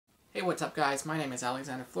Hey, what's up guys? My name is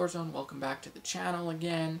Alexander Floorzone. Welcome back to the channel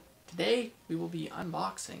again. Today we will be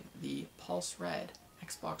unboxing the Pulse Red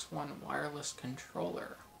Xbox One wireless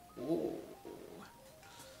controller. Ooh.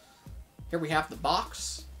 Here we have the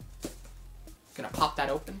box. Gonna pop that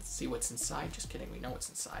open, see what's inside. Just kidding, we know what's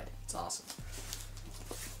inside. It's awesome.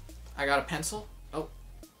 I got a pencil. Oh.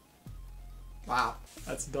 Wow,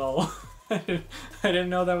 that's dull. I didn't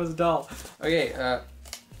know that was dull. Okay,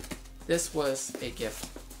 this was a gift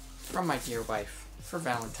from my dear wife for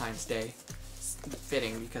Valentine's Day. It's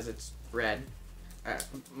fitting because it's red.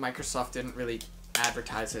 Microsoft didn't really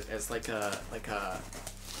advertise it as like a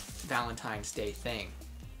Valentine's Day thing,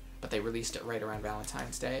 but they released it right around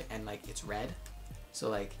Valentine's Day, and like it's red, so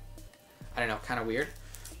like I don't know, kind of weird.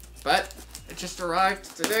 But it just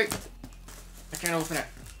arrived today. I can't open it.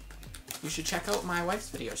 You should check out my wife's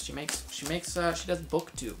videos. She does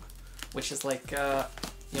BookTube, which is like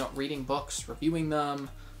you know, reading books, reviewing them,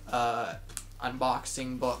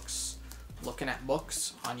 unboxing books, looking at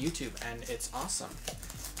books on YouTube, and it's awesome.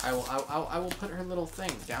 I will put her little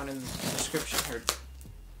thing down in the description.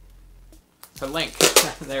 Her link.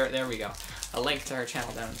 there we go. A link to her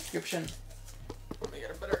channel down in the description. Let me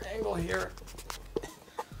get a better angle here.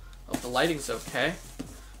 Hope the lighting's okay.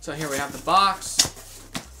 So here we have the box.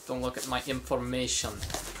 Don't look at my information.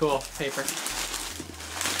 Cool paper.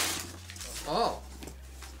 Oh,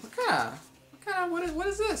 what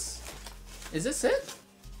is this? Is this it?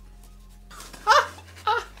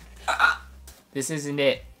 This isn't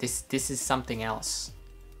it. This is something else.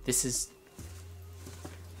 This is.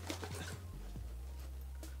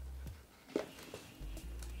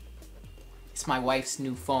 It's my wife's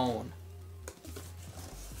new phone.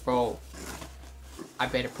 Bro, I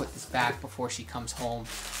better put this back before she comes home.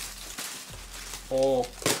 Oh,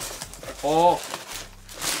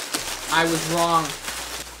 I was wrong.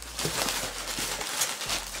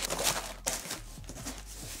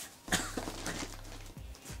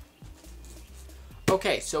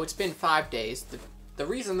 Okay, so it's been 5 days. The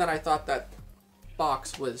reason that I thought that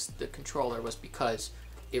box was the controller was because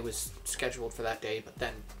it was scheduled for that day, but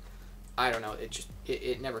then, I don't know,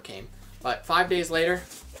 it never came. But 5 days later,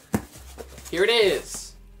 here it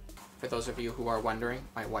is! For those of you who are wondering,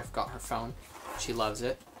 my wife got her phone. She loves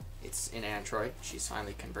it. It's in Android. She's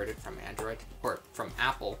finally converted from Android, or from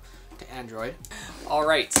Apple to Android.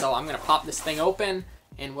 Alright, so I'm gonna pop this thing open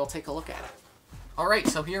and we'll take a look at it. Alright,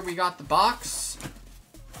 so here we got the box.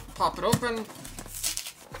 Pop it open.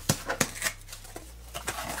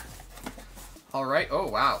 Alright, oh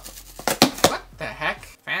wow. What the heck?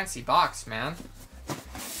 Fancy box, man.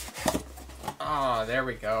 Oh, there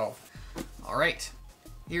we go. Alright,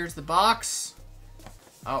 here's the box.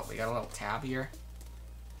 Oh, we got a little tab here.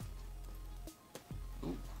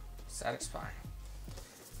 Ooh, satisfying.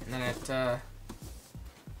 And then it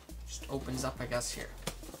just opens up, I guess, here.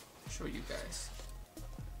 I'll show you guys.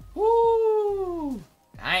 Woo!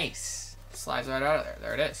 Nice. Slides right out of there.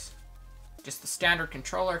 There it is. Just the standard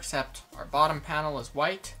controller, except our bottom panel is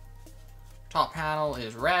white, top panel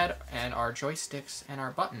is red, and our joysticks and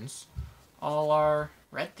our buttons all are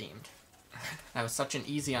red themed. That was such an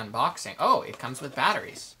easy unboxing. Oh, it comes with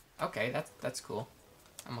batteries. Okay, that's cool.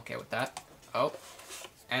 I'm okay with that. Oh,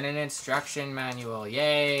 and an instruction manual.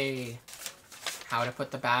 Yay! How to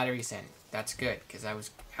put the batteries in. That's good, because I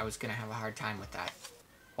was gonna have a hard time with that.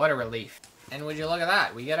 What a relief. And would you look at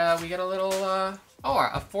that? We get a little a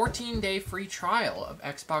 14-day free trial of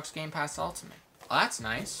Xbox Game Pass Ultimate. Well, that's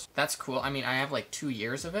nice. That's cool. I mean, I have like 2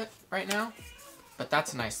 years of it right now, but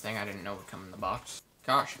that's a nice thing. I didn't know it would come in the box.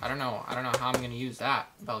 Gosh, I don't know how I'm gonna use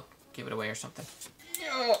that. I'll give it away or something.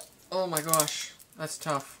 Oh my gosh, that's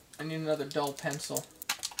tough. I need another dull pencil.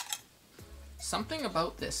 Something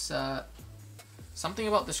about this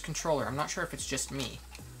controller. I'm not sure if it's just me,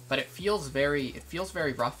 but it feels very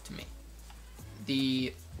rough to me.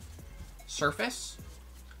 The surface,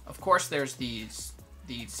 of course, there's these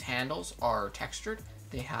handles are textured.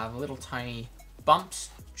 They have little tiny bumps,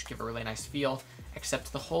 which give a really nice feel,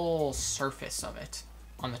 except the whole surface of it,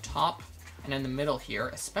 on the top and in the middle here,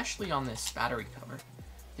 especially on this battery cover,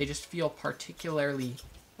 they just feel particularly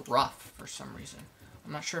rough for some reason.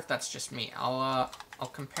 I'm not sure if that's just me. I'll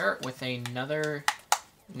compare it with another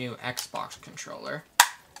new Xbox controller.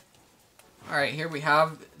 Alright, here we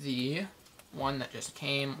have the one that just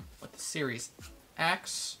came with the Series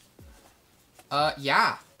X.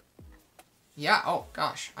 Yeah, oh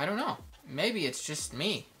gosh, I don't know. Maybe it's just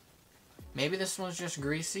me. Maybe this one's just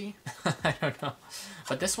greasy. I don't know.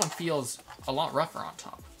 But this one feels a lot rougher on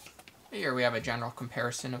top. Here we have a general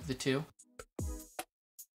comparison of the two.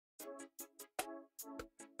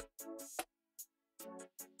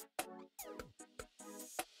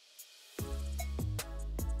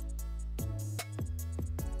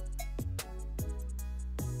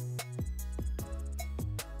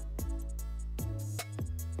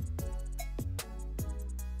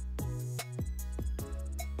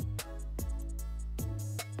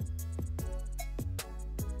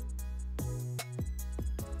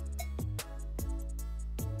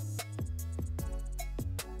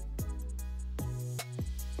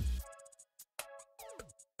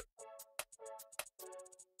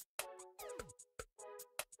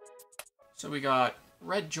 So we got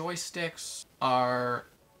red joysticks, our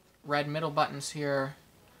red middle buttons here,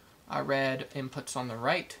 our red inputs on the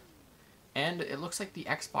right, and it looks like the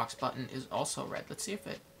Xbox button is also red. Let's see if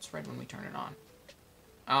it's red when we turn it on.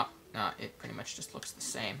 Oh, no, it pretty much just looks the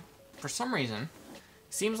same. For some reason, it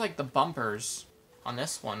seems like the bumpers on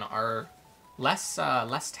this one are less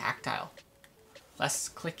tactile, less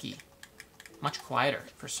clicky, much quieter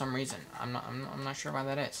for some reason. I'm not sure why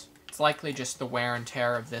that is. It's likely just the wear and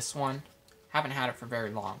tear of this one. Haven't had it for very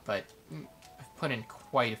long, but I've put in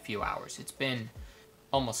quite a few hours. It's been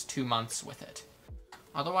almost 2 months with it.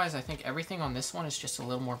 Otherwise, I think everything on this one is just a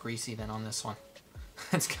little more greasy than on this one.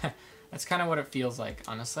 That's kind of what it feels like,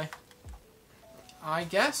 honestly. I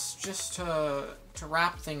guess just to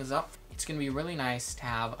wrap things up, it's going to be really nice to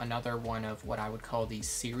have another one of what I would call these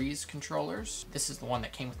series controllers. This is the one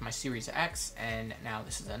that came with my Series X, and now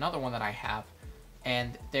this is another one that I have.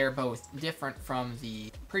 And they're both different from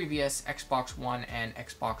the previous Xbox One and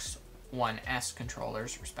Xbox One S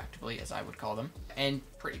controllers, respectively, as I would call them. And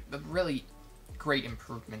really great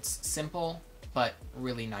improvements. Simple, but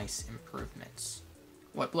really nice improvements.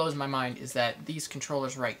 What blows my mind is that these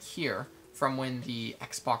controllers right here, from when the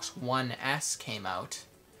Xbox One S came out,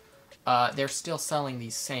 they're still selling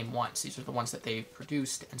these same ones. These are the ones that they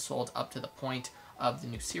produced and sold up to the point of the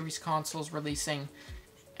new series consoles releasing.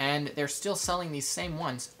 And they're still selling these same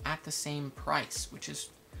ones at the same price, which is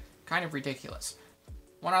kind of ridiculous.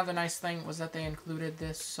 One other nice thing was that they included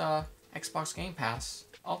this Xbox Game Pass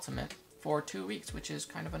Ultimate for 2 weeks, which is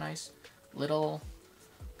kind of a nice little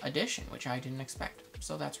addition, which I didn't expect.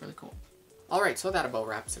 So that's really cool. Alright, so that about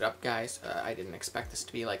wraps it up, guys. I didn't expect this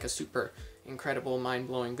to be like a super incredible,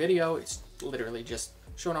 mind-blowing video. It's literally just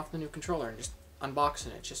showing off the new controller and just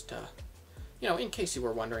unboxing it, just you know, in case you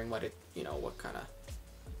were wondering what kind of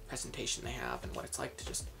presentation they have and what it's like to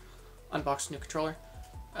just unbox a new controller.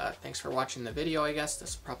 Thanks for watching the video, I guess.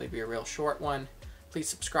 This will probably be a real short one. Please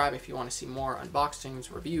subscribe if you want to see more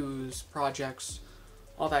unboxings, reviews, projects,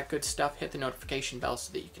 all that good stuff. Hit the notification bell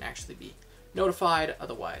so that you can actually be notified.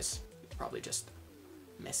 Otherwise, you'll probably just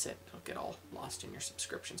miss it. It'll get all lost in your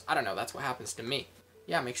subscriptions. I don't know, that's what happens to me.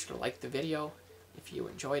 Yeah, make sure to like the video if you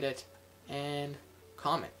enjoyed it, and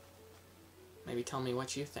comment. Maybe tell me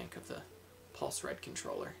what you think of the Pulse Red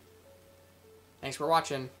controller. Thanks for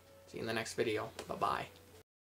watching. See you in the next video. Bye-bye.